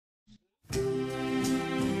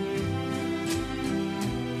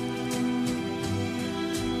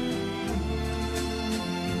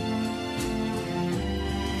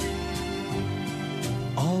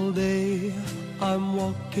I'm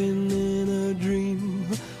walking in a dream.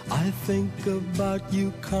 I think about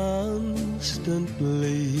you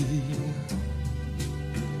constantly.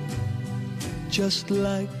 Just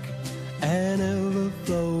like an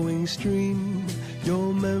ever-flowing stream,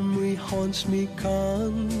 your memory haunts me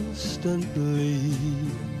constantly.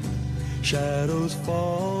 Shadows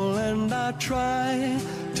fall and I try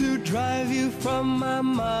to drive you from my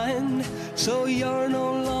mind, so you're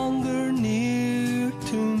no longer near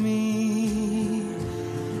to me.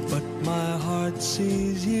 But my heart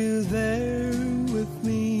sees you there with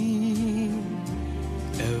me.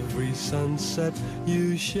 Every sunset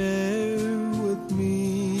you share with me.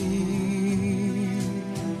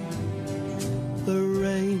 The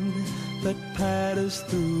rain that patters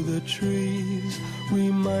through the trees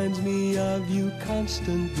reminds me of you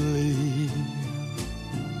constantly.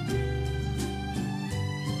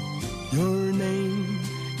 Your name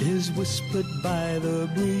is whispered by the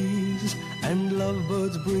breeze, and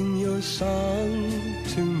lovebirds bring your song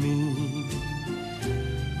to me.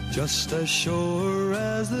 Just as sure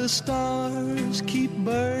as the stars keep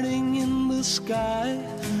burning in the sky,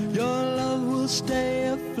 your love will stay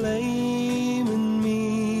aflame in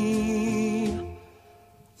me.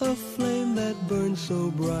 A flame that burns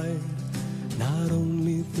so bright, not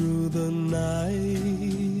only through the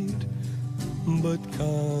night, but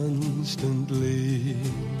constantly.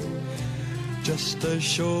 Just as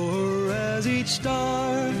sure as each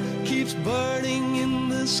star keeps burning in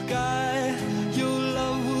the sky, your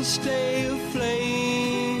love will stay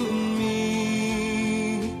aflame in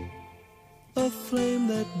me. A flame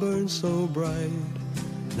that burns so bright,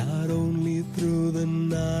 not only through the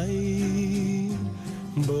night,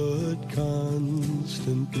 but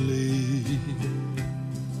constantly.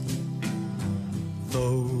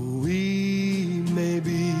 Though we may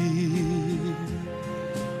be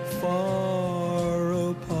far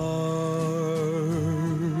apart,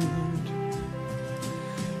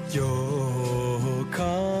 you're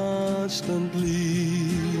constantly